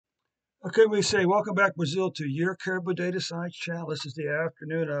Okay, we say welcome back, Brazil, to your Caribou Data Science channel. This is the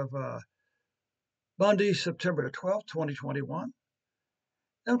afternoon of Monday, September the 12th, 2021.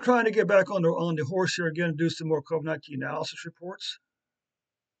 I'm trying to get back on the horse here again and do some more COVID-19 analysis reports.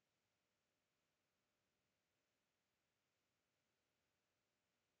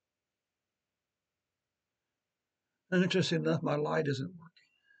 And interesting enough, my light isn't working.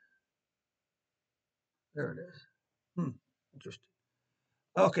 There it is. Interesting.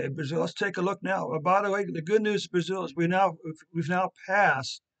 Okay, Brazil, let's take a look now. By the way, the good news, Brazil, is we've now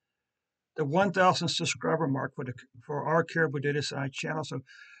passed the 1,000 subscriber mark for our Caribou Data Science channel. So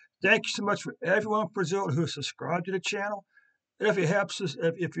thank you so much for everyone in Brazil who subscribed to the channel. If you have,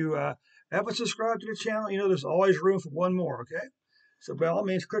 if you haven't subscribed to the channel, there's always room for one more. Okay, so by all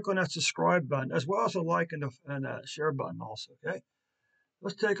means, click on that subscribe button as well as the like and share button also. Okay,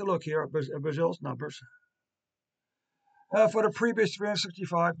 let's take a look here at Brazil's numbers. For the previous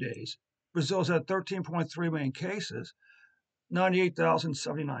 365 days, Brazil's had 13.3 million cases,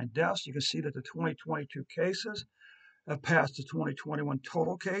 98,079 deaths. You can see that the 2022 cases have passed the 2021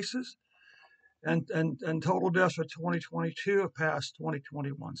 total cases, and total deaths for 2022 have passed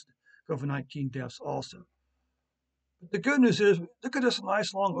 2021's COVID-19 deaths also. But the good news is, look at this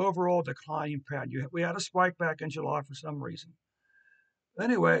nice long overall declining pattern. We had a spike back in July for some reason.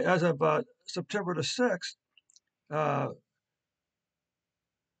 Anyway, as of September the 6th, uh,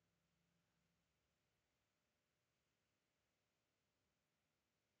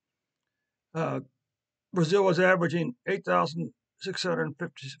 uh, Brazil was averaging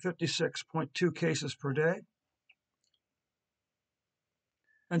 8,656.2 cases per day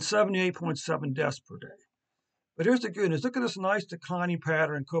and 78.7 deaths per day. But here's the good news. Look at this nice declining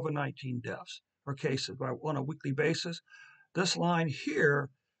pattern in COVID-19 deaths or cases on a weekly basis. This line here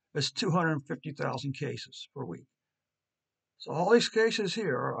is 250,000 cases per week. So all these cases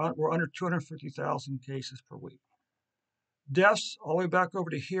here were under 250,000 cases per week. Deaths all the way back over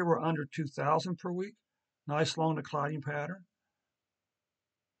to here were under 2,000 per week. Nice long declining pattern.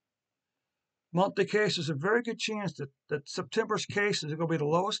 Monthly cases, a very good chance that September's cases are going to be the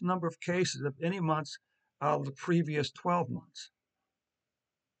lowest number of cases of any months out of the previous 12 months.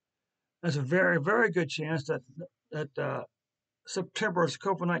 There's a very, very good chance that September's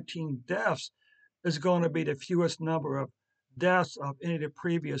COVID-19 deaths is going to be the fewest number of deaths of any of the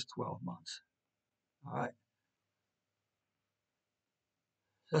previous 12 months. All right.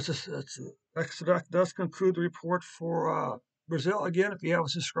 That does conclude the report for Brazil. Again, if you haven't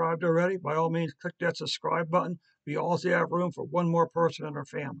subscribed already, by all means, click that subscribe button. We also have room for one more person in our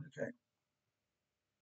family. Okay.